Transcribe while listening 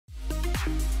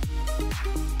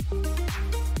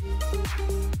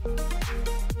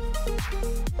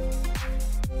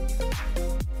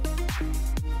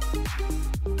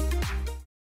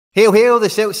Hail, hail, the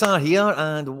Celts are here,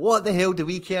 and what the hell do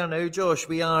we care now, Josh?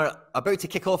 We are about to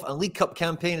kick off a League Cup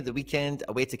campaign at the weekend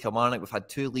away to Kilmarnock. We've had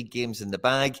 2 league games in the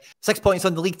bag, 6 points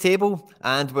on the league table,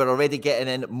 and we're already getting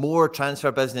in more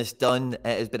transfer business done.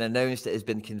 It has been announced, it has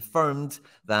been confirmed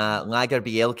that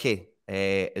Lagerbielke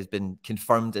has been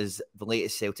confirmed as the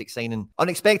latest Celtic signing.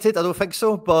 Unexpected, I don't think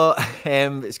so, but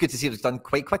it's good to see it was done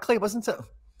quite quickly, wasn't it?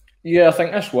 Yeah, I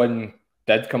think this one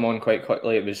did come on quite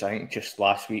quickly. It was, I think, just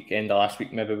last week, end of last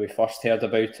week, maybe we first heard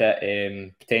about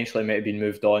it. Potentially might have been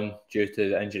moved on due to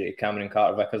the injury to Cameron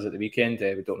Carter-Vickers at the weekend.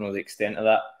 We don't know the extent of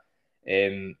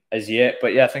that as yet.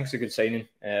 But yeah, I think it's a good signing.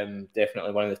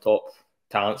 Definitely one of the top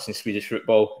talents in Swedish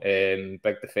football.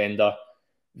 Big defender,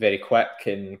 very quick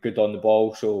and good on the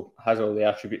ball. So has all the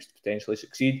attributes to potentially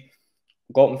succeed.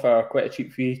 Got him for quite a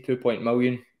cheap fee,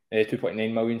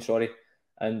 2.9 million, sorry.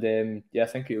 And yeah, I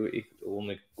think he'll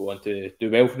only go on to do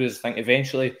well for us. I think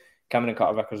eventually Cameron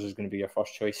Carter-Vickers is going to be your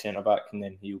first choice centre-back, and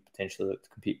then he'll potentially look to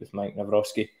compete with Mike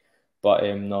Nawrocki. But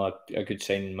no, a good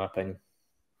sign in my opinion.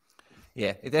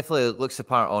 Yeah, it definitely looks the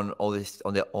part on all this,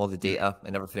 on all the data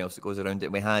and everything else that goes around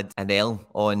it. We had Anel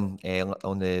on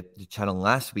the channel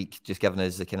last week, just giving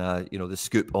us the kind of the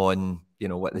scoop on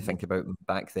what they think about him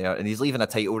back there, and he's leaving a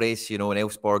title race, in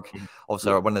Elfsborg,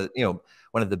 obviously one of the,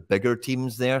 one of the bigger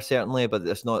teams there certainly, but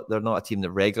they're not a team that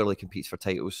regularly competes for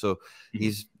titles. So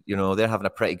he's they're having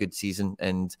a pretty good season.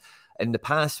 And in the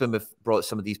past, when we've brought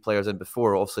some of these players in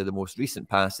before, obviously the most recent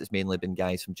past, it's mainly been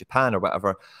guys from Japan or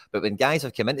whatever. But when guys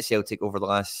have come into Celtic over the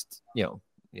last, the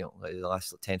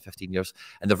last 10, 15 years,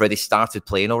 and they've already started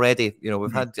playing already,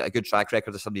 we've had a good track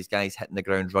record of some of these guys hitting the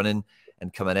ground running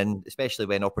and coming in, especially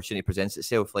when opportunity presents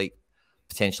itself, like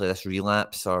potentially this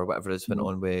relapse or whatever has went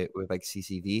on with big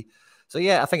CCV. So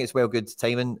yeah, I think it's well good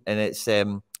timing, and it's it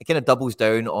kind of doubles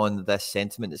down on this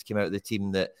sentiment that's came out of the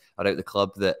team that are out the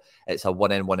club, that it's a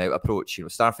one in, one out approach.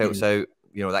 Starfelt's out,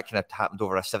 that kind of happened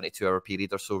over a 72-hour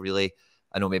period or so, really.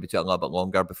 I know maybe took a little bit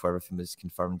longer before everything was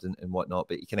confirmed and whatnot,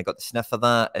 but you kind of got the sniff of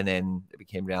that, and then it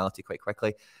became reality quite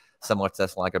quickly, similar to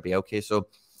this Lagerbielke. So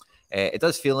it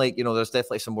does feel like, there's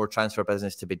definitely some more transfer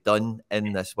business to be done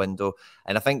in this window.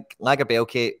 And I think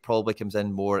Lagerbielke probably comes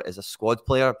in more as a squad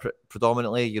player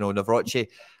predominantly. Nawrocki,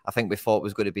 I think we thought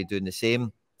was going to be doing the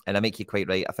same. And I make you quite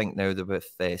right. I think now that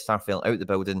with Starfelt out the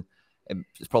building,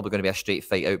 it's probably going to be a straight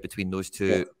fight out between those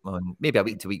two on maybe a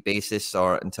week-to-week basis,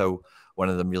 or until one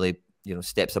of them really,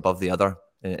 steps above the other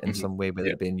in some way, whether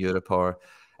it be in Europe or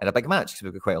in a big match, because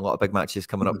we've got quite a lot of big matches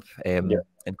coming up in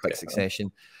quick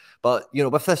succession. But,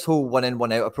 with this whole one in,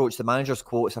 one out approach, the manager's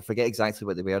quotes, I forget exactly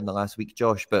what they were in the last week,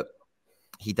 Josh, but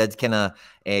he did kind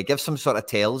of give some sort of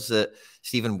tells that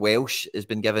Stephen Welsh has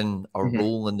been given a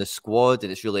role in the squad,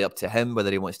 and it's really up to him whether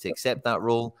he wants to accept that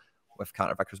role. With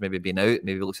Carter-Vickers maybe being out,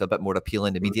 maybe it looks a bit more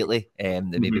appealing immediately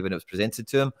than maybe when it was presented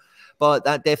to him. But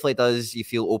that definitely does, you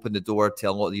feel, open the door to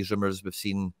a lot of these rumours we've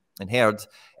seen and heard.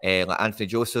 Like Anthony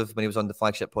Joseph, when he was on the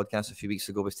Flagship podcast a few weeks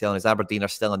ago, was telling us Aberdeen are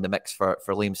still in the mix for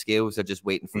Liam Scales. They're just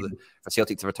waiting for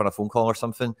Celtic to return a phone call or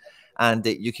something. And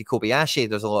Yuki Kobayashi,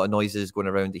 there's a lot of noises going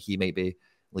around that he might be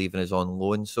leaving us on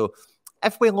loan. So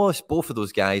if we lost both of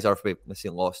those guys, or if we, let's say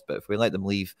lost, but if we let them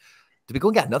leave, do we go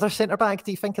and get another centre-back,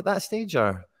 do you think, at that stage?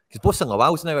 Or because Bosan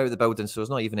Lawal's now out of the building, so there's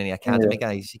not even any academy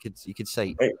guys you could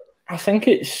cite. I think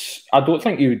it's. I don't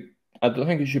think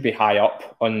it should be high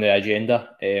up on the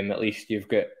agenda. At least you've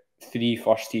got 3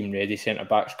 first-team ready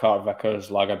centre-backs: Carter-Vickers,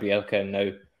 Lagerbielke, and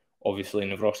now obviously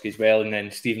Nawrocki as well. And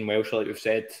then Stephen Welsh, like we've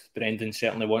said, Brendan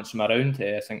certainly wants him around.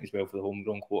 I think as well for the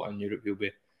homegrown quota in Europe,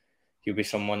 he'll be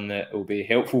someone that will be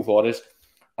helpful for us.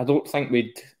 I don't think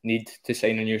we'd need to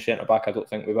sign a new centre-back. I don't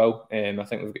think we will. I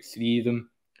think we've got 3 of them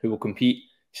who will compete,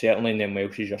 certainly, and then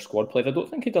Welsh is your squad player. I don't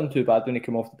think he done too bad when he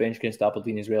came off the bench against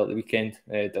Aberdeen as well at the weekend.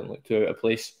 Didn't look too out of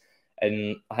place.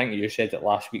 And I think you said it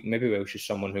last week, maybe Welsh is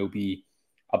someone who'll be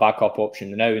a backup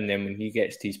option now, and then when he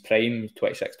gets to his prime,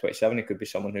 26, 27, he could be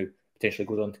someone who potentially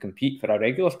goes on to compete for a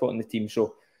regular spot in the team.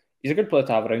 So he's a good player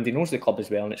to have around. He knows the club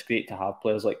as well, and it's great to have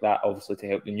players like that, obviously, to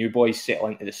help the new boys settle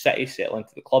into the city, settle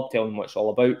into the club, tell them what it's all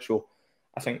about. So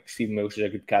I think Stephen Welsh is a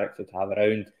good character to have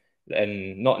around,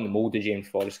 and not in the mould of James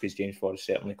Forrest, because James Forrest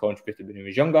certainly contributed when he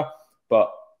was younger,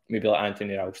 but maybe like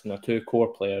Anthony Ralston are 2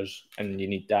 core players, and you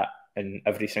need that in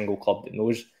every single club that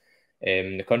knows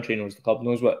the country, knows the club,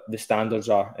 knows what the standards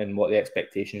are and what the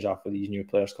expectations are for these new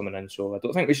players coming in. So I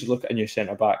don't think we should look at a new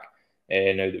centre-back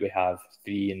now that we have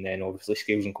 3, and then obviously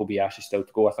Scales and Kobayashi still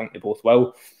to go. I think they both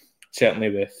will. Certainly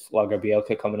with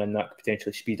Lagerbielke coming in, that could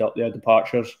potentially speed up their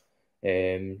departures.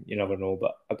 You never know,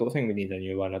 but I don't think we need a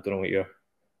new one. I don't know what your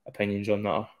opinions on that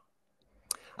are.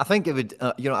 I think it would,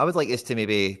 I would like us to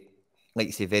maybe like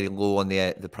you say, very low on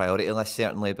the priority list,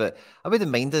 certainly. But I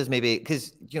wouldn't mind us maybe,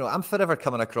 because, I'm forever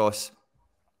coming across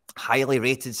highly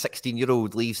rated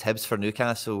 16-year-old leaves Hibs for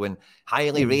Newcastle, and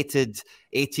highly rated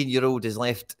 18-year-old has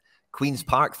left Queen's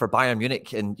Park for Bayern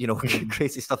Munich, and,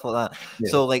 crazy stuff like that. Yeah.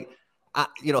 So, like,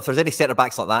 if there's any centre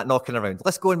backs like that knocking around,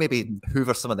 let's go and maybe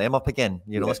hoover some of them up again.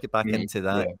 Let's get back into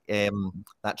that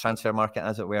that transfer market,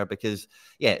 as it were, because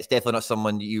it's definitely not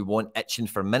someone you want itching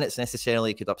for minutes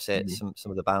necessarily. It could upset some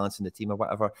of the balance in the team or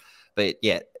whatever. But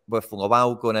with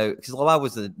Lawal going out, because Lawal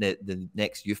was the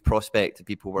next youth prospect, and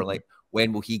people were like,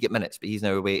 when will he get minutes? But he's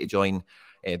now away to join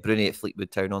Brunei at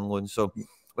Fleetwood Town on loan. So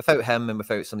without him and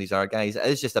without some of these other guys, it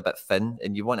is just a bit thin,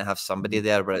 and you want to have somebody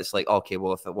there where it's like, okay,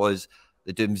 well, if it was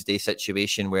the doomsday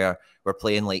situation where we're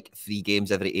playing like 3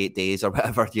 games every 8 days or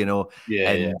whatever,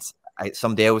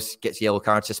 somebody else gets yellow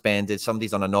card suspended,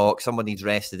 somebody's on a knock, someone needs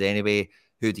rested anyway,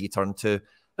 who do you turn to?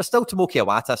 There's still Tomoki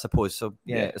Iwata, I suppose. So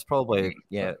it's probably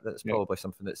that's probably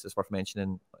something that's worth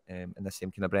mentioning in the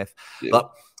same kind of breath.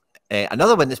 But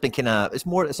another one that's been kind of, it's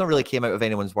not really came out of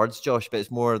anyone's words, Josh, but it's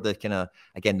more the kind of,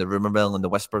 again, the rumour mill and the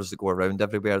whispers that go around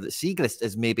everywhere that Siegrist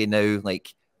is maybe now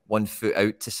like 1 foot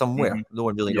out to somewhere. No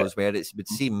one really knows where it would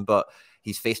seem, but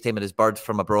he's FaceTiming his bird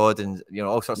from abroad, and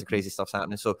all sorts of crazy stuff's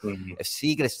happening. So if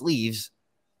Siegrist leaves,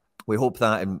 we hope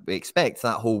that, and we expect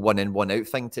that whole 1 in 1 out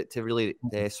thing to really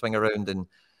swing around, and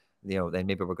then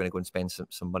maybe we're going to go and spend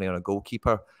some money on a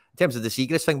goalkeeper. In terms of the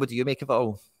Siegrist thing, what do you make of it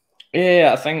all?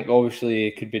 Yeah, I think obviously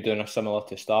he could be doing a similar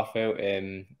to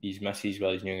Starfelt. He's misses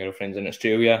while his new girlfriend's in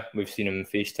Australia. We've seen him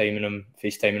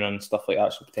FaceTiming and stuff like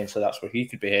that. So potentially that's where he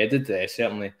could be headed.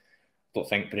 Certainly don't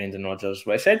think Brendan Rodgers,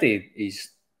 well, I said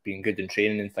he's been good in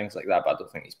training and things like that, but I don't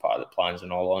think he's part of the plans,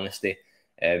 in all honesty.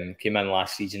 Came in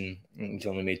last season, he's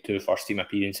only made 2 first-team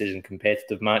appearances in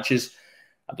competitive matches.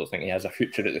 I don't think he has a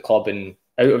future at the club. And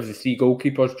out of the 3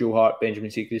 goalkeepers, Joe Hart,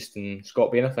 Benjamin Siegrist and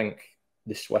Scott Bain, I think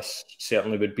the Swiss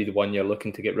certainly would be the one you're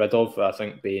looking to get rid of. I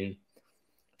think Bain,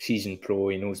 seasoned pro,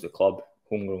 he knows the club,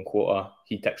 homegrown quota.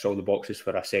 He ticks all the boxes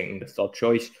for a second or third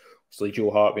choice. Obviously,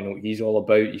 Joe Hart, we know what he's all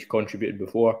about. He's contributed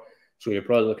before. So you're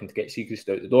probably looking to get Siegrist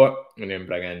out the door and then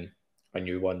bring in a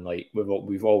new one. Like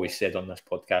we've always said on this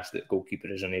podcast, that goalkeeper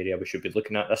is an area we should be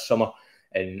looking at this summer.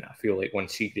 And I feel like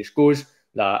once Siegrist goes,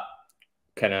 that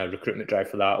kind of recruitment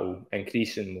drive for that will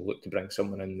increase, and we'll look to bring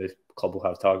someone in. The club will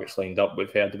have targets lined up.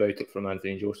 We've heard about it from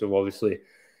Anthony Joseph, obviously,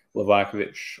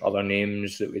 Livakovic, other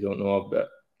names that we don't know of, but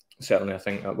certainly I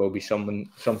think that will be something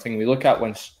we look at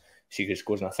once Siegrist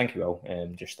goes, and I think he will.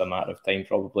 Just a matter of time,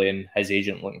 probably, and his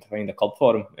agent looking to find a club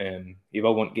for him. He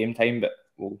will want game time, but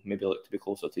we'll maybe look to be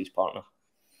closer to his partner.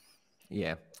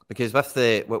 Yeah, because with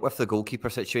the goalkeeper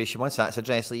situation, once that's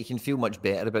addressed, like, you can feel much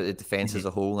better about the defence as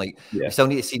a whole. Like, we still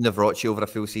need to see Navracsic over a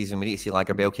full season. We need to see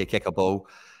Lagerbielke kick a ball,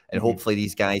 and hopefully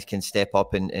these guys can step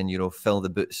up and fill the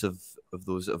boots of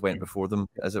those that have went before them,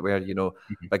 as it were.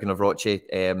 Big Navracsic,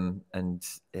 and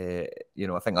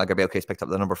I think Lagerbielke's picked up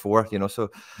the number 4. So.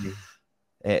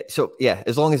 So yeah,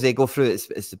 as long as they go through, it's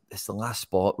the last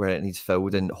spot where it needs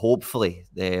filled, and hopefully,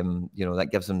 that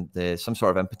gives them some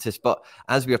sort of impetus. But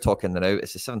as we are talking now,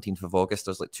 it's the 17th of August.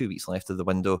 There's like 2 weeks left of the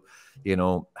window.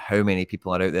 How many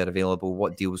people are out there available?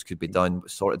 What deals could be done? What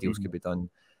sort of deals could be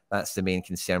done? That's the main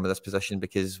concern with this position,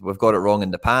 because we've got it wrong in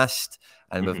the past,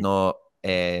 and we've not.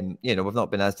 We've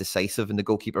not been as decisive in the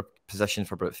goalkeeper position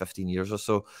for about 15 years or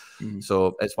so.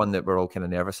 So it's one that we're all kind of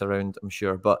nervous around, I'm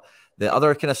sure. But the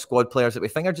other kind of squad players that we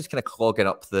think are just kind of clogging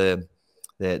up the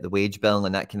wage bill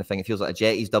and that kind of thing. It feels like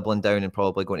Ajetti's doubling down and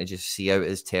probably going to just see out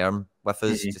his term with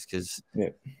us, just because,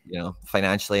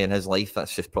 financially in his life,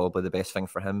 that's just probably the best thing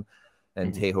for him.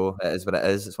 And hey-ho, it is what it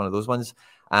is. It's one of those ones.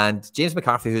 And James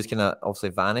McCarthy, who's kind of obviously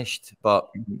vanished, but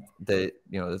there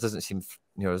doesn't seem,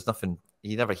 there's nothing.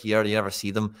 You never hear, you never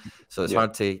see them. So it's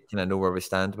hard to kind of know where we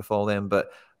stand with all them. But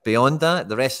beyond that,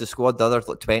 the rest of the squad, the other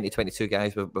 20, 22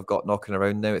 guys we've got knocking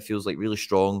around now, it feels like really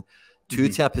strong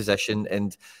to a position.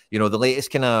 And, the latest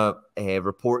kind of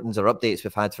reportings or updates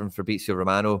we've had from Fabrizio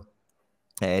Romano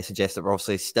suggest that we're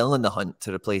obviously still in the hunt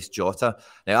to replace Jota.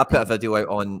 Now, I put a video out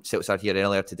on Celtic here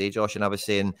earlier today, Josh, and I was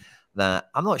saying that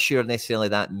I'm not sure necessarily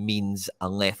that means a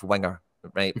left winger,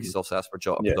 right? Because also that's where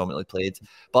Jota predominantly played.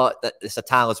 But it's a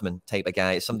talisman type of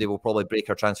guy. It's somebody will probably break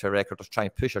our transfer record or try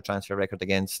and push our transfer record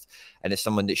against. And it's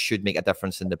someone that should make a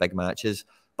difference in the big matches.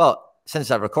 But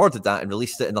since I recorded that and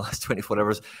released it in the last 24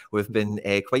 hours, we've been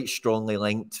quite strongly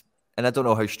linked. And I don't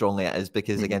know how strongly it is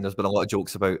because, again, there's been a lot of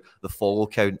jokes about the follow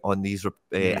count on these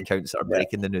accounts that are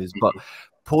breaking the news. But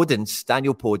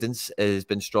Daniel Podence has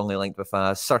been strongly linked with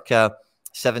a circa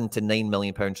 £7 to £9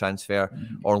 million transfer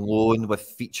or loan with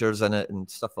features in it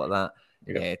and stuff like that.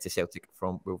 to Celtic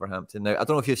from Wolverhampton. Now, I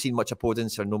don't know if you've seen much of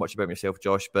Podence or know much about him yourself,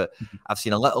 Josh, but I've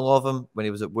seen a little of him when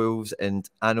he was at Wolves, and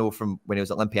I know from when he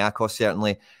was at Olympiacos,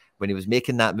 certainly, when he was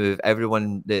making that move,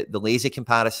 everyone, the lazy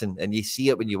comparison, and you see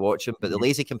it when you watch him, but the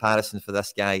lazy comparison for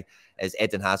this guy is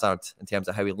Eden Hazard in terms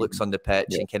of how he looks on the pitch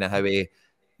and kind of how he,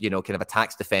 kind of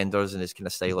attacks defenders and his kind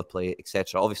of style of play,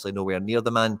 etc. Obviously, nowhere near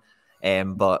the man,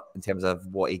 but in terms of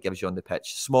what he gives you on the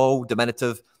pitch, small,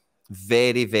 diminutive,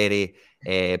 very, very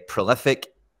prolific.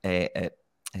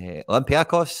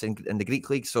 Olympiacos in the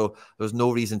Greek league, so there's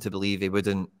no reason to believe he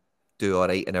wouldn't do all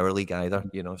right in our league either.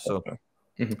 So.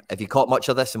 Have you caught much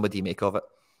of this, and what do you make of it?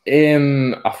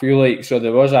 I feel like, so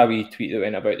there was a wee tweet that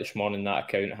went about this morning. That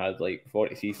account had like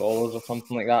 43 followers or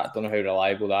something like that. I don't know how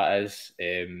reliable that is.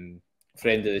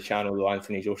 Friend of the channel, though,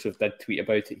 Anthony Joseph, did tweet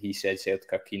about it. He said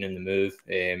Celtic are keen on the move.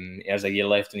 He has a year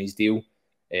left on his deal.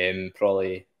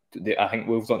 Probably, I think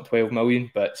Wolves want 12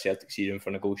 million, but Celtic see him for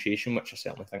negotiation, which I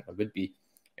certainly think there would be.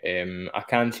 I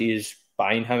can see us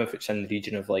buying him if it's in the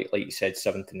region of like you said,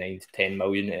 7 to 9 to 10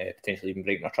 million, potentially even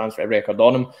breaking a transfer record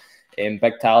on him.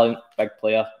 Big talent, big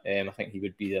player. I think he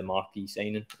would be the marquee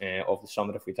signing of the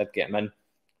summer if we did get him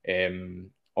in.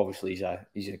 Obviously,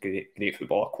 he's a great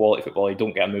footballer, quality footballer. You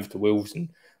don't get a move to Wolves and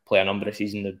play a number of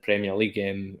seasons in the Premier League.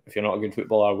 If you're not a good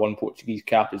footballer, one Portuguese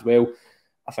cap as well.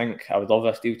 I think I would love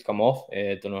this deal to come off.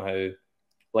 I don't know how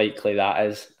likely that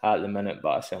is at the minute, but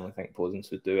I certainly think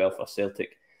Podence would do well for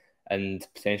Celtic. And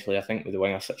potentially, I think with the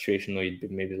winger situation, though, you'd be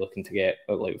maybe looking to get,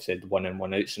 like we said, 1 in,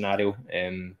 1 out scenario.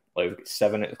 Like we've got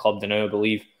 7 at the club now, I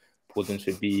believe. Podence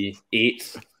would be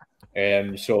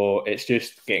 8th. So it's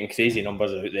just getting crazy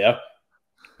numbers out there.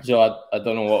 So I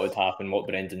don't know what would happen, what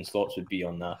Brendan's thoughts would be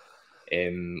on that.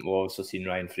 We've also seen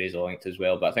Ryan Fraser linked as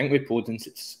well. But I think with Podence,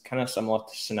 it's kind of similar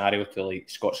to scenario to like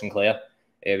Scott Sinclair.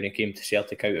 When he came to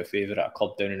Celtic out of favour at a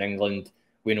club down in England.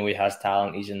 We know he has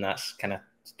talent. He's in that kind of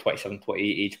 27, 28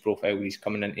 age profile where he's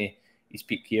coming into his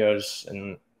peak years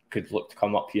and could look to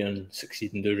come up here and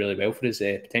succeed and do really well for us.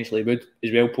 Potentially would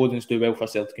as well. Podence do well for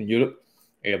Celtic in Europe.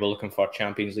 We're looking for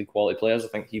Champions League quality players. I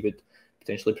think he would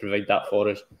potentially provide that for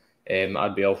us.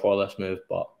 I'd be all for this move,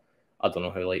 but I don't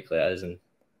know how likely it is and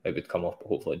it would come off, but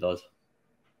hopefully it does.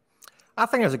 I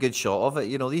think there's a good shot of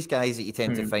it. These guys that you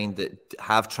tend to find that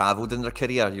have travelled in their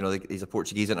career, he's a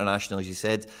Portuguese international, as you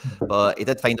said, but he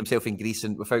did find himself in Greece,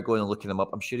 and without going and looking him up,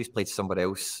 I'm sure he's played somewhere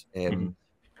else on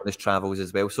his travels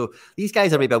as well. So these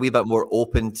guys are maybe a wee bit more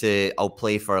open to, I'll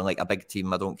play for like a big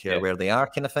team, I don't care where they are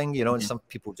kind of thing, and some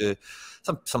people do,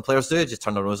 some players do just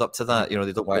turn their nose up to that. They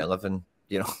don't want to live in,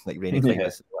 like rainy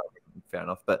climates. Fair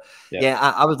enough, but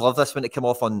I would love this when it came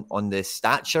off on the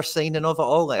stature signing of it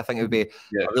all. Like, I think it would be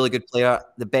a really good player.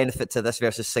 The benefit to this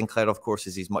versus Sinclair, of course,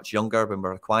 is he's much younger when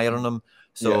we're acquiring him,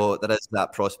 so there is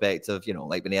that prospect of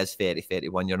like when he is 30,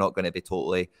 31, you're not going to be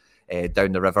totally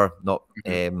down the river, not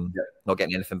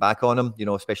getting anything back on him.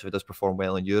 Especially if he does perform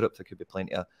well in Europe, there could be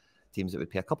plenty of teams that would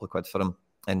pay a couple of quid for him,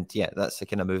 and that's the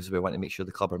kind of moves we want to make sure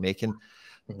the club are making.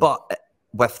 But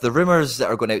with the rumours that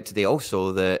are going out today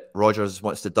also that Rodgers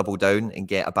wants to double down and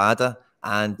get Abada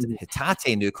and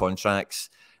Hatate new contracts,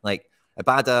 like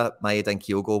Abada, Maeda and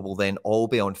Kyogo will then all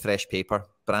be on fresh paper,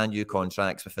 brand new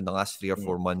contracts within the last 3 or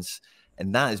 4 months.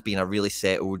 And that has been a really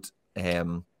settled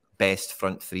best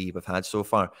front three we've had so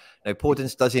far. Now,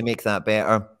 Podence, does he make that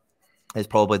better is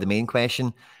probably the main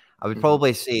question. I would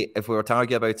probably say if we were to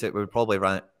argue about it,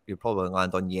 you'd probably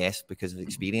land on yes because of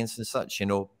experience and such,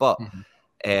 but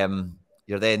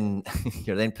you're then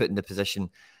put in the position,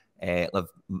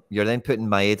 you're then putting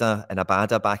Maeda and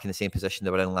Abada back in the same position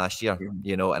they were in last year,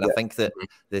 and I think that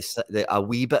a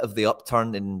wee bit of the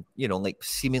upturn in, like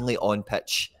seemingly on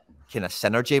pitch kind of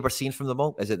synergy we're seeing from them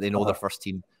all is that they know their first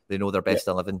team, they know their best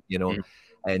 11,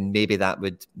 and maybe that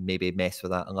would mess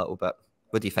with that a little bit.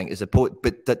 What do you think? Does the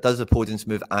Podence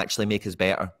move actually make us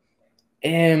better?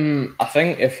 I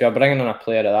think if you're bringing in a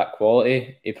player of that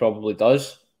quality, he probably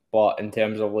does. But in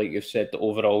terms of, like you've said, the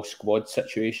overall squad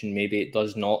situation, maybe it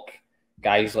does knock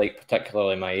guys like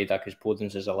particularly Maeda, because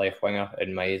Podence is a left winger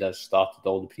and Maeda's started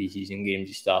all the pre-season games.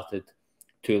 He started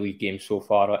 2 league games so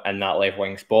far in that left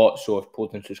wing spot. So if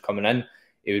Podence was coming in,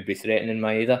 he would be threatening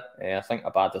Maeda. I think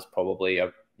Abada's probably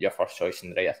your first choice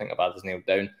in the right. I think Abada's nailed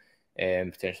down.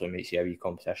 Potentially might see a wee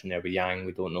competition there with Yang,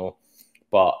 we don't know.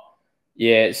 But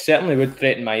yeah, it certainly would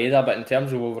threaten Maeda, but in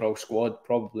terms of overall squad,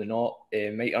 probably not.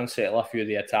 Might unsettle a few of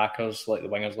the attackers, like the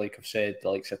wingers, like I've said,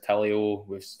 like Satilio,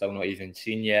 we've still not even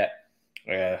seen yet.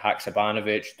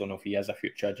 Haksabanovic, don't know if he has a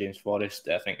future. James Forrest,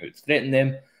 I think it would threaten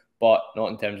them, but not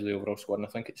in terms of the overall squad. And I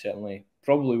think it certainly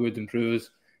probably would improve us,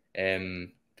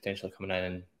 potentially coming in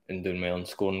and and doing well and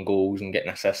scoring goals and getting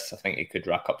assists, I think he could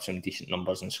rack up some decent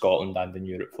numbers in Scotland and in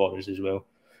Europe for us as well.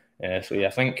 So yeah,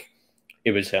 I think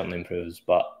he would certainly improve us.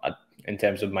 But in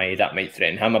terms of Maeda, that might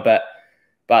threaten him a bit.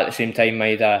 But at the same time,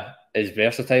 Maeda is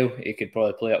versatile. He could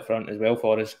probably play up front as well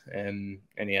for us. And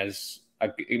Maeda's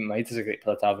a great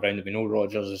player to have around. We know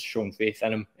Rodgers has shown faith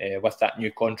in him with that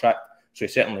new contract. So he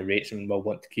certainly rates him and will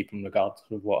want to keep him regardless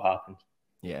of what happens.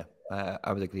 Yeah,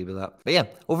 I would agree with that. But yeah,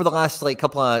 over the last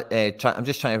couple of, I'm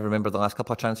just trying to remember the last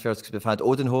couple of transfers, because we've had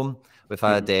Odin Holm, we've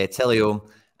had Telio,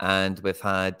 and we've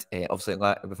had obviously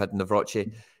we've had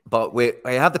Navrochi. But we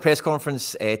have the press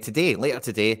conference later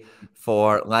today,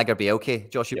 for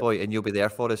Lagerbielke, Joshy boy, and you'll be there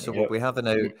for us. So we'll be having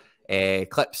out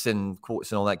clips and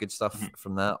quotes and all that good stuff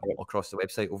from that across the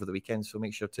website over the weekend. So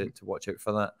make sure to watch out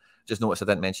for that. Just noticed I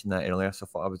didn't mention that earlier, so I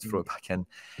thought I would throw it back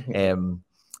in.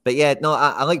 But yeah, no,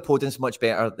 I like Podence much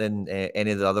better than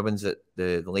any of the other ones that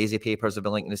the lazy papers have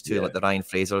been linking us to, like the Ryan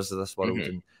Frasers of this world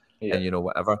and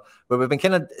whatever. But we've been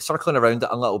kind of circling around it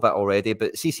a little bit already.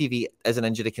 But CCV is an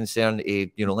injury concern.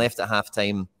 He left at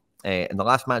halftime in the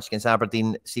last match against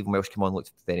Aberdeen. Stephen Welsh came on,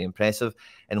 looked very impressive.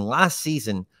 And last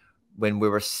season, when we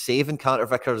were saving Carter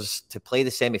Vickers to play the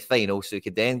semi-final so he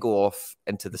could then go off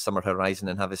into the summer horizon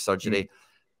and have his surgery,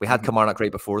 we had Kilmarnock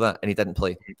right before that, and he didn't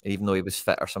play, even though he was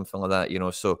fit or something like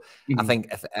that, So I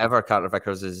think if ever Carter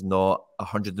Vickers is not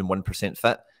 101%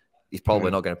 fit, he's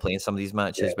probably not going to play in some of these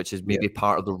matches, which is maybe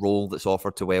part of the role that's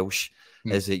offered to Welsh,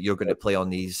 is that you're going to play on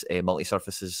these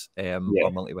multi-surfaces or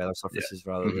multi-weather surfaces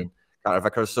rather than Carter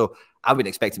Vickers. So I wouldn't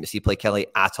expect him to see play Kelly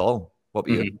at all. What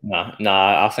about you?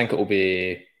 Nah, I think it will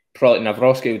be probably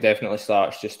Navrosky will definitely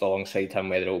start just alongside him,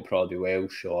 whether it will probably be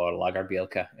Welsh or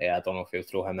Lagerbielke. I don't know if he'll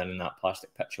throw him in that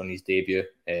plastic pitch on his debut.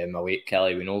 Away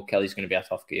Kelly, we know Kelly's going to be a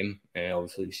tough game.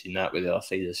 Obviously, we've seen that with the other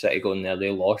side of the city going there.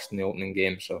 They lost in the opening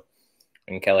game, so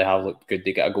and Kelly have looked good.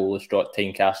 They get a goalless draw at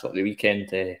Tynecastle at the weekend.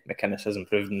 McInnes has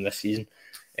improved in this season.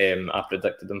 I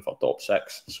predicted them for top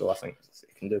 6, so I think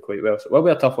they can do quite well. So it will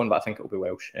be a tough one, but I think it will be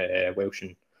Welsh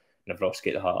and Navrosky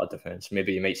at the heart of defence.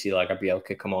 Maybe you might see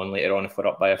Lagerbielke come on later on if we're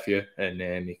up by a few and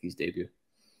make his debut.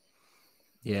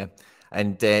 Yeah,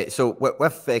 and so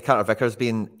with Carter Vickers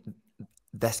being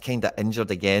this kind of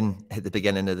injured again at the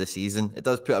beginning of the season, it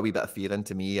does put a wee bit of fear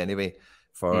into me anyway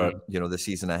for the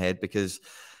season ahead, because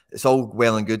it's all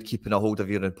well and good keeping a hold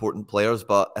of your important players,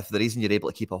 but if the reason you're able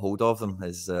to keep a hold of them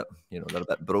is they're a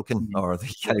bit broken or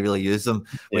you can't really use them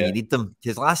when you need them.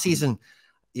 Because last season,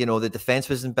 the defence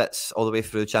was in bits all the way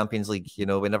through Champions League. We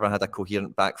never had a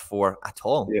coherent back four at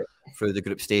all through the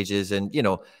group stages. And,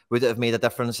 would it have made a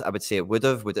difference? I would say it would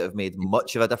have. Would it have made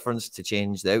much of a difference to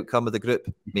change the outcome of the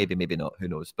group? Maybe, maybe not. Who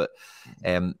knows? But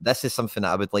this is something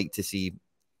that I would like to see,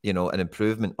 an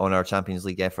improvement on our Champions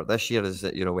League effort this year, is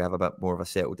that, we have a bit more of a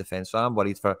settled defence. So I'm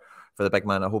worried for the big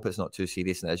man. I hope it's not too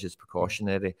serious and it's just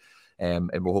precautionary.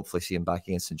 And we'll hopefully see him back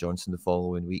against St Johnstone the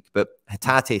following week. But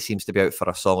Hatate seems to be out for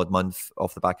a solid month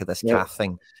off the back of this calf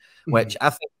thing, which I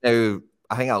think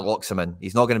that locks him in.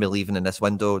 He's not going to be leaving in this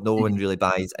window. No one really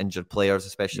buys injured players,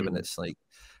 especially when it's like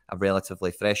a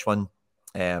relatively fresh one.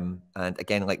 And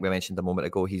again, like we mentioned a moment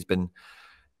ago, he's been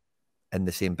in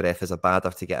the same breath as a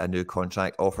badder to get a new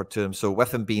contract offered to him. So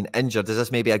with him being injured, is this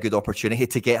maybe a good opportunity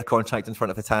to get a contract in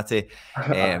front of Hatate,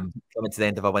 coming to the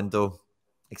end of a window,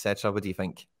 etc.? What do you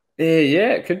think?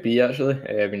 Yeah, it could be actually.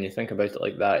 When you think about it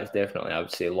like that, it's definitely, I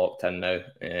would say, locked in now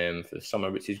for the summer,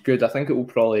 which is good. I think it will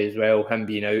probably as well, him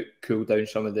being out, cool down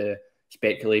some of the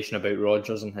speculation about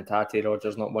Rodgers and Hatate.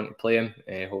 Rodgers not wanting to play him.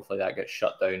 Hopefully that gets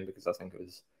shut down, because I think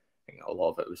a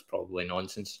lot of it was probably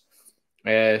nonsense.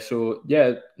 So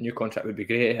yeah, new contract would be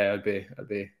great. I'd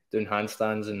be doing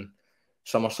handstands and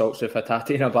somersaults with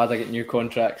Hatate and Abada get new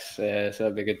contracts. So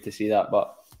it'd be good to see that.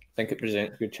 But I think it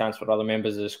presents a good chance for other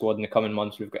members of the squad in the coming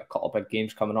months. We've got a couple of big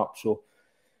games coming up, so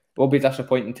it will be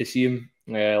disappointing to see him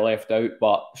left out.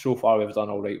 But so far we've done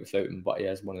all right without him. But he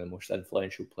is one of the most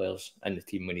influential players in the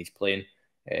team when he's playing.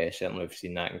 Certainly we've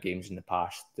seen that in games in the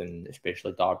past, and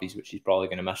especially derbies, which he's probably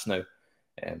going to miss now.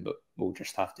 But we'll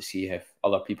just have to see if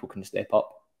other people can step up.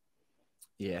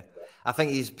 Yeah, I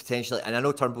think he's potentially, and I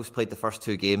know Turnbull's played the first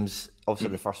 2 games,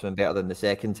 obviously the first one better than the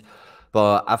second,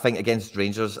 but I think against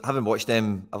Rangers, I've watched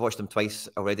them twice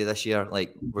already this year.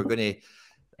 Like,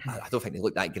 I don't think they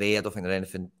look that great. I don't think they're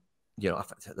anything, I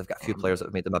think they've got a few players that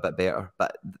have made them a bit better.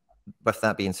 But with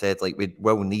that being said, like, we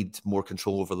will need more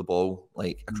control over the ball,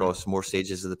 like across more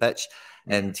stages of the pitch.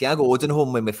 And Thiago Odin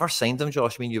Holm, when we first signed him,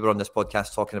 Josh, you were on this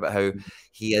podcast talking about how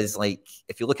he is, like,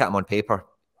 if you look at him on paper,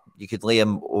 you could lay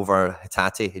him over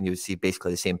Hatate and you would see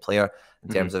basically the same player in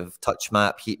terms of touch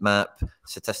map, heat map,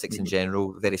 statistics in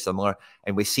general, very similar.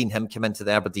 And we've seen him come into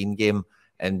the Aberdeen game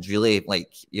and really,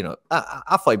 like, you know,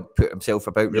 I thought he put himself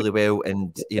about really well,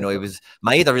 and you know, it was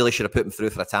Maeda really should have put him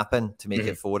through for a tap in to make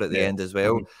it 4 at the end as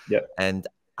well. And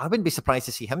I wouldn't be surprised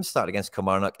to see him start against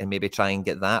Kilmarnock and maybe try and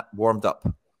get that warmed up.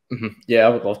 Yeah, I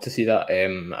would love to see that.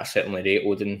 I certainly rate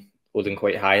Odin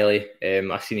quite highly.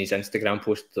 I've seen his Instagram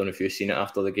post. Don't know if you've seen it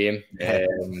after the game.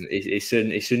 He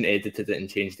soon edited it and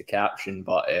changed the caption,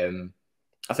 but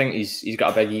I think he's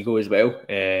got a big ego as well.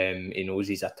 He knows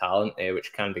he's a talent,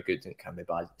 which can be good and can be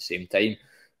bad at the same time.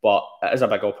 But it is a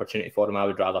big opportunity for him. I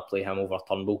would rather play him over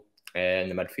Turnbull in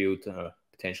the midfield.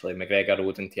 Potentially McGregor,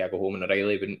 Odin, Thiago Holm and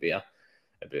O'Reilly wouldn't be a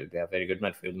very good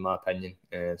midfield in my opinion.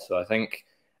 So I think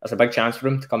that's a big chance for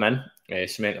him to come in,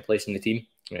 cement a place in the team.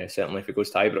 Certainly if it goes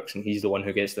to Ibrox and he's the one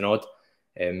who gets the nod,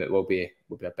 it will be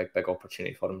a big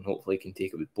opportunity for him. And hopefully he can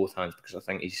take it with both hands, because I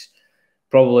think he's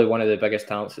probably one of the biggest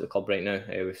talents at the club right now.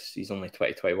 He's only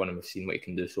 2021 and we've seen what he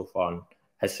can do so far, and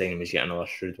his signing was yet another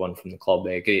shrewd one from the club.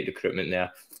 Great recruitment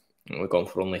there. We got him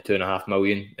for only $2.5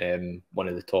 million. One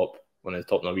of the top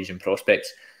Norwegian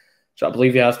prospects. So I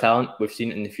believe he has talent. We've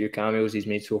seen it in the few cameos he's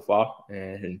made so far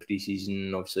in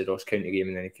pre-season. Obviously, Ross County game,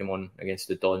 and then he came on against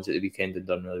the Dons at the weekend and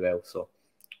done really well. So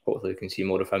hopefully we can see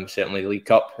more of him. Certainly the League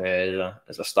Cup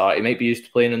as a start. He might be used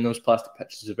to playing in those plastic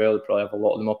pitches as well. They probably have a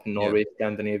lot of them up in Norway,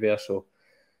 Scandinavia. So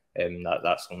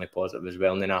that's only positive as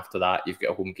well. And then after that, you've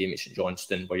got a home game at St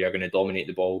Johnstone where you're going to dominate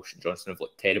the ball. St Johnstone have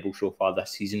looked terrible so far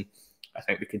this season. I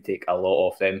think we can take a lot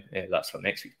off them. That's for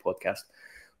next week's podcast.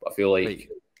 But I feel like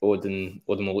Odin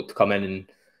will look to come in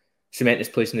and cement his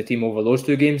place in the team over those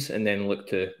 2 games, and then look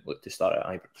to start at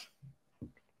Ibrox.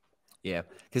 Yeah,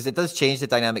 because it does change the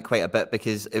dynamic quite a bit,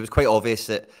 because it was quite obvious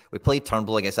that we played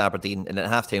Turnbull against Aberdeen and at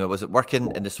halftime it wasn't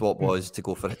working, and the swap was to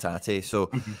go for Hatate. So,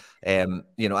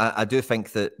 you know, I do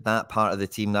think that part of the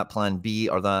team, that plan B,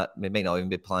 or that it might not even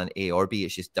be plan A or B,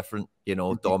 it's just different, you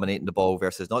know, dominating the ball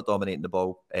versus not dominating the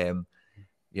ball.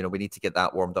 You know, we need to get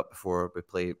that warmed up before we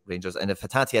play Rangers. And if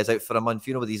Hatate is out for a month,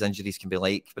 you know what these injuries can be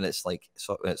like when it's like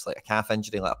a calf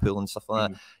injury, like a pull and stuff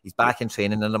like that. He's back in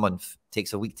training in a month.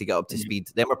 Takes a week to get up to speed.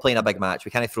 Then we're playing a big match.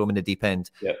 We can't throw him in the deep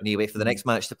end. And you wait for the next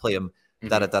match to play him.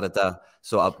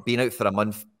 So being out for a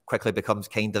month quickly becomes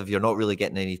kind of, you're not really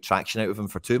getting any traction out of him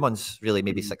for 2 months, really,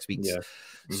 maybe 6 weeks.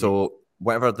 So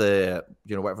whatever the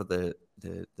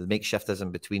makeshift is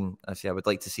in between, I would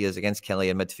like to see us against Kelly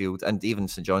in midfield, and even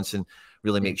St Johnstone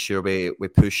really make sure we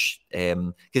push,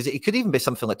 because it could even be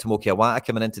something like Tomoki Awata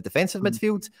coming into defensive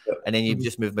midfield, and then you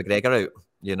just move McGregor out,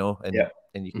 you know,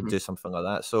 and you can do something like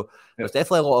that. So there's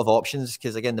definitely a lot of options,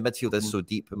 because again the midfield is so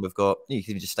deep, and we've got, you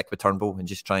can just stick with Turnbull and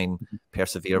just try and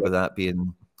persevere with that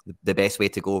being the best way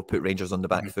to go, put Rangers on the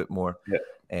back foot more,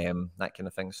 that kind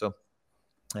of thing. So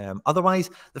otherwise,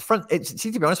 the front,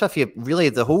 to be honest with you, really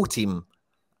the whole team,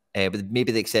 with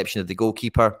maybe the exception of the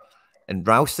goalkeeper and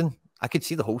Ralston, I could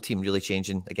see the whole team really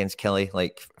changing against Kelly,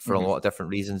 like for a lot of different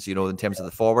reasons. You know, in terms of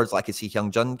the forwards, I could see Hyung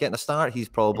Jun getting a start. He's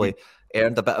probably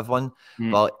earned a bit of one.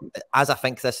 But as I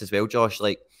think this as well, Josh,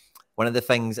 like one of the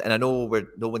things, and I know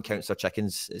no one counts their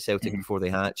chickens at Celtic before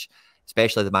they hatch,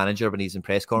 especially the manager when he's in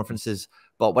press conferences.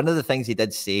 But one of the things he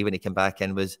did say when he came back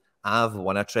in was, I've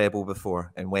won a treble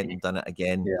before and went and done it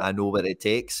again. I know what it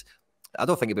takes. I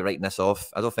don't think he'll be writing this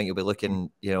off. I don't think he'll be looking,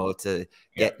 you know, to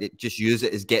just use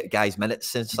it as get guys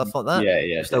minutes and stuff like that.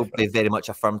 He'll still be very much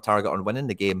a firm target on winning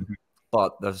the game.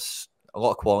 But there's a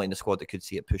lot of quality in the squad that could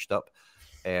see it pushed up.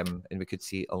 And we could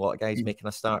see a lot of guys making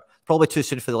a start. Probably too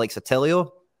soon for the likes of Telio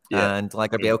and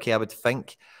Lagerbielke, I would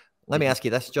think. Let me ask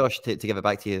you this, Josh, to give it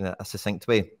back to you in a succinct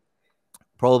way.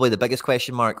 Probably the biggest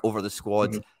question mark over the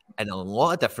squad in a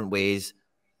lot of different ways,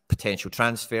 potential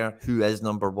transfer, who is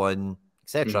number one,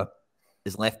 etc.,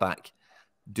 is left back.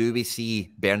 Do we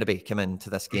see Bernabe come into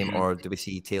this game, or do we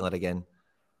see Taylor again?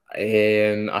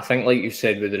 I think, like you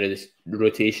said, with the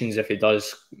rotations, if he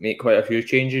does make quite a few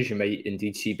changes, you might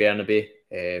indeed see Bernabe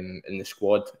in the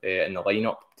squad, in the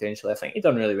lineup potentially. I think he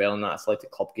done really well in that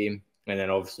Athletic Club game, and then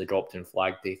obviously dropped in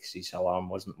flag day because his alarm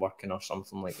wasn't working or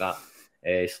something like that.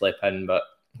 Slip in, but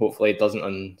hopefully it doesn't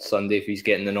on Sunday if he's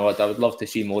getting the nod. I would love to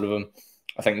see more of him.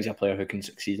 I think he's a player who can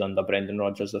succeed under Brendan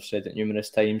Rodgers. I've said it numerous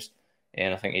times.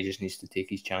 And I think he just needs to take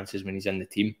his chances when he's in the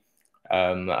team.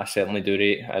 I certainly do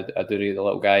rate. I do rate the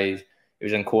little guy. He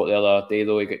was in court the other day,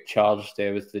 though. He got charged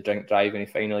with the drink driving. He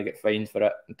finally got fined for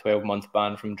it. A 12-month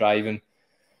ban from driving.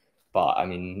 But, I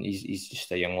mean, he's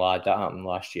just a young lad. That happened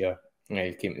last year. You know,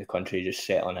 he came to the country just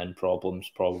settling in problems,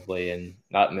 probably. And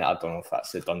that, I don't know if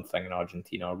that's the done thing in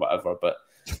Argentina or whatever, but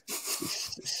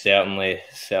certainly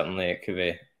it could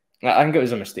be. I think it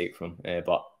was a mistake from him,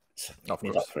 but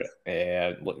made up for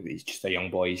it. Look, he's just a young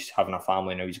boy. He's having a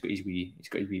family now. He's got his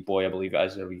wee boy, I believe it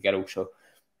is, or wee girl. So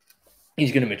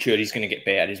he's going to mature. He's going to get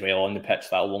better as well on the pitch.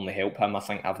 That'll only help him. I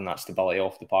think having that stability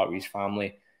off the park with his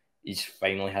family. He's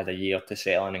finally had a year to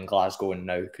settle in Glasgow, and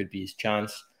now could be his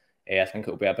chance. I think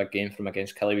it'll be a big game for him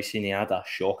against Killie. We've seen he had a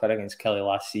shocker against Killie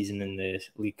last season in the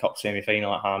League Cup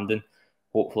semi-final at Hampden.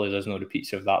 Hopefully there's no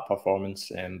repeats of that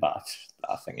performance, but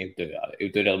I think he'll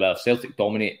do really well. If Celtic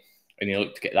dominate and he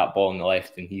look to get that ball on the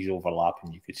left and he's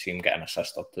overlapping, you could see him get an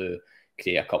assist or two,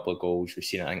 create a couple of goals. We've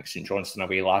seen it, I think, St Johnstone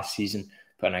away last season,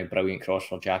 putting a brilliant cross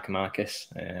for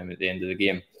Giacomakis at the end of the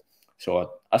game.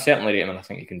 So I certainly rate him, and I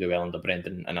think he can do well under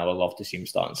Brendan, and I would love to see him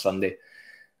start on Sunday.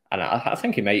 And I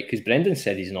think he might, because Brendan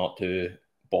said he's not too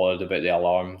bothered about the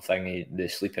alarm thing, the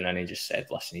sleeping in. He just said,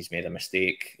 listen, he's made a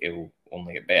mistake. He'll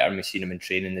only get better. And we've seen him in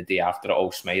training the day after it,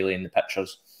 all smiley in the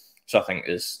pictures. So I think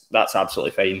that's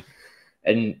absolutely fine.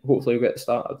 And hopefully we'll get the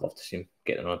start. I'd love to see him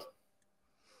get the nod.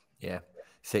 Yeah.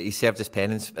 So he served his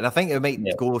penance. And I think it might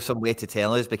go some way to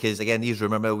tell us, because, again, these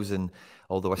rumour mills and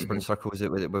all the whispering circles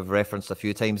that we've referenced a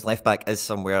few times, left back is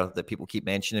somewhere that people keep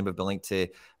mentioning. We've been linked to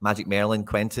Magic Merlin,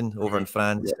 Quentin over in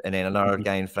France, and then another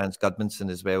guy in France,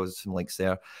 Gudmundsson, as well, as some links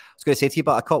there. I was going to say to you,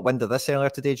 but I caught wind of this earlier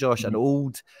today, Josh. An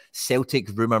old Celtic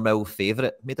rumour mill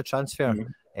favourite made a transfer.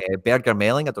 Berger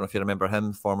Melling, I don't know if you remember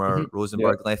him, former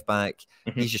Rosenborg left back.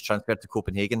 He's just transferred to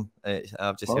Copenhagen,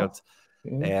 I've just heard.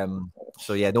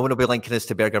 So yeah, no one will be linking us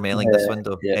to Berger Melling this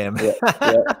window.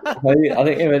 I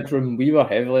think he went from, we were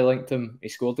heavily linked to him. He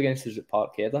scored against us at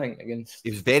Parkhead, I think.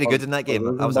 He was very good in that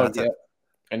game. I was at it.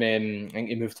 And then I think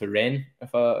he moved to Rennes,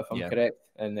 if I'm correct.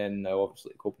 And then now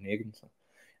obviously Copenhagen. So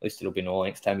at least there'll be no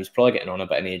links to him. He's probably getting on a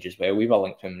bit in age as well. We were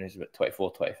linked to him when he was about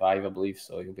 24, 25, I believe.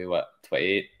 So he'll be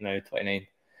 28 now, 29.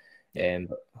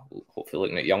 But hopefully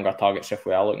looking at younger targets. If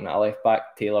we are looking at a left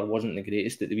back, Taylor wasn't the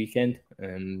greatest at the weekend,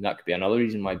 and that could be another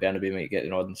reason why Bernabei might get the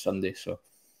nod on Sunday. So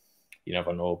you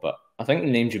never know. But I think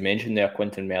the names you mentioned there,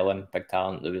 Quentin Mellon, big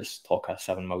talent. There was talk of a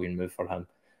 $7 million move for him,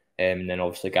 and then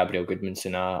obviously Gabriel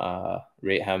Gudmundsson. I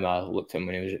rate him. I looked at him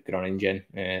when he was at Groningen.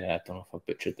 I don't know if I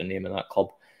butchered the name of that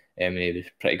club. He was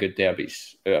pretty good there, but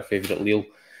he's out of favour at Lille.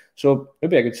 So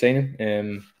it'd be a good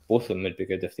signing. Both of them would be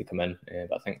good if they come in.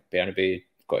 But I think Bernabei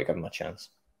got to give him a chance.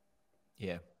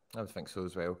 Yeah, I would think so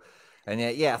as well. And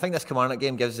I think this Kilmarnock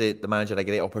game gives the manager a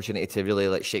great opportunity to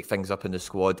really shake things up in the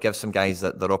squad, give some guys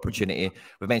their opportunity.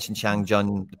 We've mentioned Chang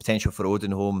Jun, the potential for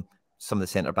Odin Holm, some of the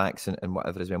centre backs and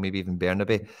whatever as well, maybe even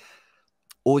Bernabei.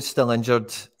 O's still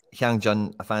injured. Chang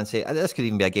Jun, I fancy. This could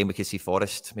even be a game we could see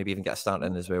Forrest maybe even get a start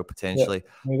in as well, potentially.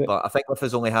 Yeah, but I think with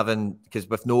us only having, because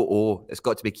with no O, it's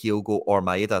got to be Kyogo or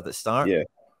Maeda that start. Yeah.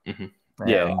 I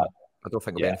don't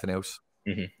think it'll be anything else.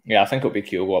 Yeah, I think it'll be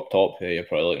Kyogo up top. You're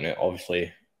probably looking at,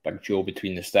 obviously, Big Joe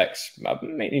between the sticks. I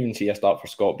might even see a start for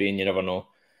Scott Bain, you never know.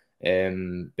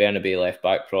 Bernabei left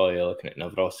back, probably looking at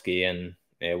Nawrocki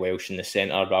and Welsh in the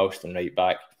centre, Ralston right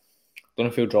back. Don't know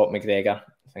if he'll drop McGregor.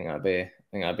 I think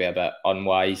that'd be a bit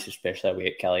unwise, especially away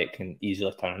at Killie. It can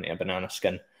easily turn into a banana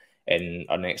skin, and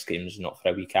our next game is not for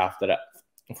a week after it.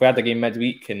 If we had a game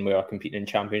midweek and we were competing in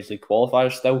Champions League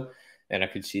qualifiers still, then I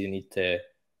could see the need to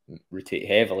rotate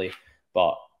heavily.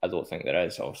 But I don't think there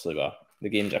is. Obviously, the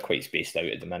games are quite spaced out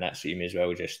at the minute, so you may as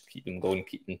well just keep them going,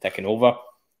 keep them ticking over.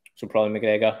 So probably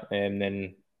McGregor, and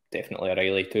then definitely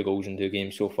O'Reilly. 2 goals in 2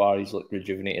 games so far. He's looked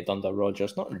rejuvenated under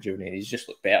Rodgers. Not rejuvenated, he's just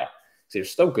looked better. So he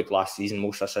was still good last season,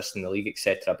 most assists in the league,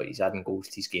 etc. But he's adding goals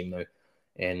to his game now,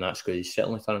 and that's good. He's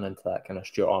certainly turning into that kind of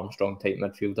Stuart Armstrong type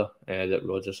midfielder that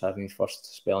Rodgers had in his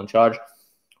first spell in charge.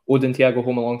 Odin, Thiago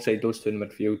Holm alongside those two in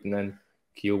midfield, and then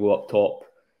Kyogo up top.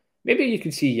 Maybe you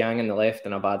could see Yang on the left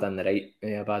and Abada on the right.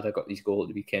 Abada got his goal at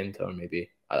the weekend, or maybe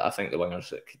I think the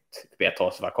wingers, it could be a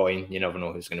toss of a coin. You never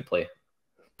know who's going to play.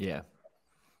 Yeah,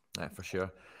 for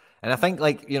sure. And I think,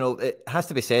 it has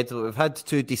to be said, we've had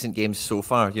 2 decent games so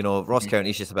far. Ross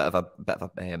County's just a bit of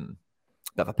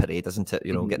a parade, isn't it?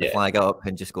 Get the flag up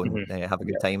and just go and have a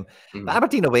good time. But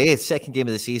Aberdeen away, second game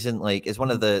of the season, is one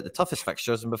of the toughest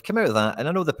fixtures, and we've come out of that. And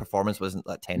I know the performance wasn't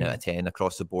 10 out of 10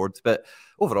 across the board, but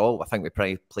overall, I think we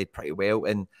played pretty well.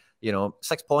 And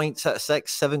 6 points out of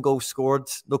 6, 7 goals scored,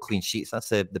 no clean sheets. That's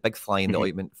the big fly in the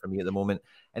ointment for me at the moment.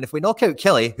 And if we knock out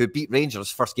Killie, who beat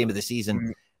Rangers first game of the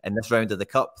season in this round of the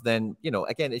cup, then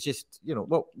again, it's just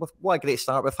what a great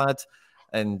start we've had.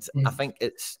 And I think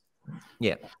it's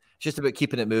just about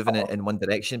keeping it moving in one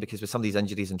direction, because with some of these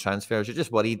injuries and transfers, you're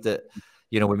just worried that,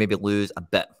 we maybe lose a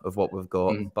bit of what we've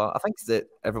got. But I think that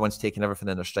everyone's taking everything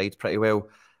in their stride pretty well.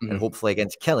 And hopefully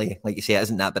against Killie, like you say, it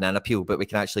isn't that banana peel, but we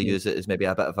can actually use it as maybe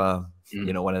a bit of a,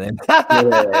 one of them.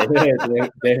 Definitely. I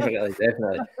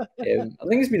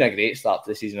think it's been a great start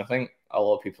to the season. I think a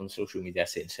lot of people on social media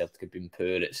saying Celtic have been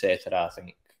poor, etc. I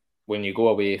think when you go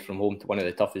away from home to one of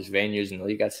the toughest venues in the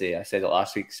league, I said it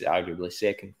last week, it's arguably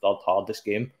second, third hardest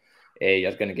game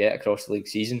you're going to get across the league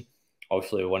season.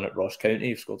 Obviously, we won at Ross County.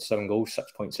 We've scored 7 goals,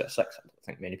 6 points out of 6. I don't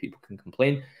think many people can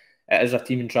complain. It is a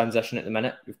team in transition at the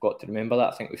minute. We've got to remember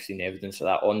that. I think we've seen evidence of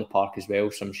that on the park as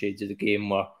well. Some shades of the game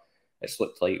where it's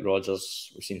looked like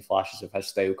Rodgers, we've seen flashes of his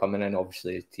style coming in.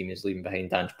 Obviously, the team is leaving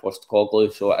behind Ange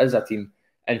Postecoglou. So it is a team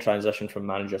in transition from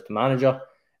manager to manager.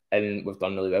 And we've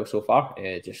done really well so far.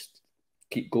 Just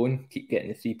keep going, keep getting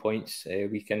the 3 points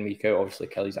week in, week out. Obviously,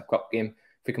 Kelly's a cup game.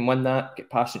 If we can win that, get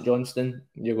past St Johnstone,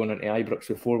 you're going into Ibrox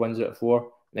with 4 wins out of 4,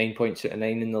 9 points out of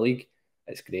 9 in the league.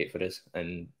 It's great for us,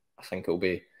 and I think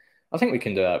we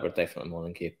can do that. We're definitely more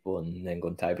than capable, and then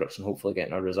going to Ibrox and hopefully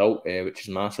getting a result, which is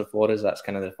massive for us. That's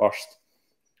kind of the first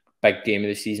big game of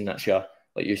the season. That's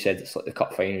like you said, it's like the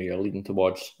cup final you're leading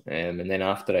towards, and then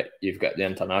after it, you've got the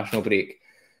international break.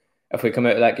 If we come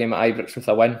out of that game at Ibrox with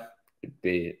a win, I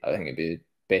think it'd be the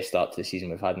best start to the season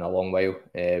we've had in a long while.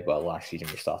 Well, last season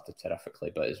we started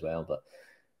terrifically, but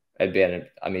it'd be an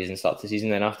amazing start to the season.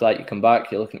 Then after that, you come back,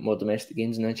 you're looking at more domestic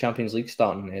games, and then Champions League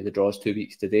starting. The draw's 2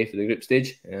 weeks today for the group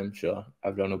stage. I'm sure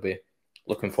everyone will be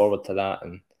looking forward to that,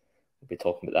 and we'll be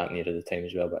talking about that nearer the time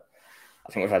as well. But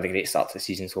I think we've had a great start to the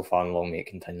season so far, and long may it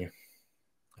continue.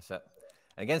 That's it.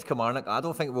 Against Kilmarnock, I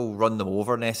don't think we'll run them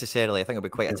over necessarily. I think it'll be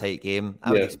quite a tight game.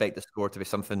 I would expect the score to be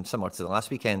something similar to the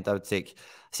last weekend. I would take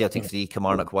Celtic 3,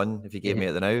 Kilmarnock 1 if you gave me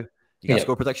it the now. You got a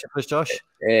score prediction for us, Josh?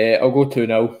 I'll go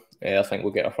 2-0. I think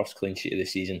we'll get our first clean sheet of the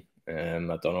season. I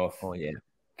don't know if...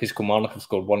 Because Kilmarnock have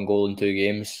scored 1 goal in 2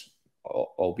 games,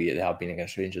 albeit they have been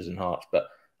against Rangers and Hearts. But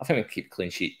I think we keep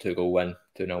clean sheet, 2-goal win,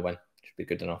 2-0 win. Should be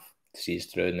good enough to see us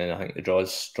through. And then I think the draw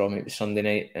might be Sunday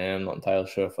night. I'm not entirely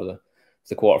sure for the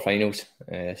quarterfinals,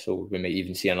 so we might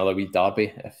even see another wee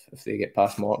derby if they get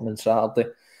past Morton on Saturday.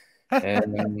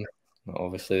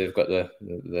 Obviously, they've got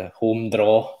the home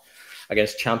draw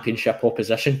against championship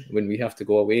opposition when we have to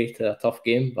go away to a tough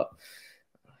game, but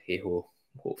hey ho,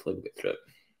 hopefully we'll get through it.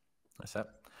 That's it.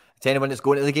 To anyone that's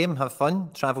going to the game, have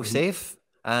fun, travel safe,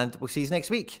 and we'll see you next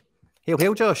week. Hail,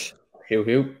 hail, Josh. Hail,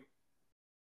 hail.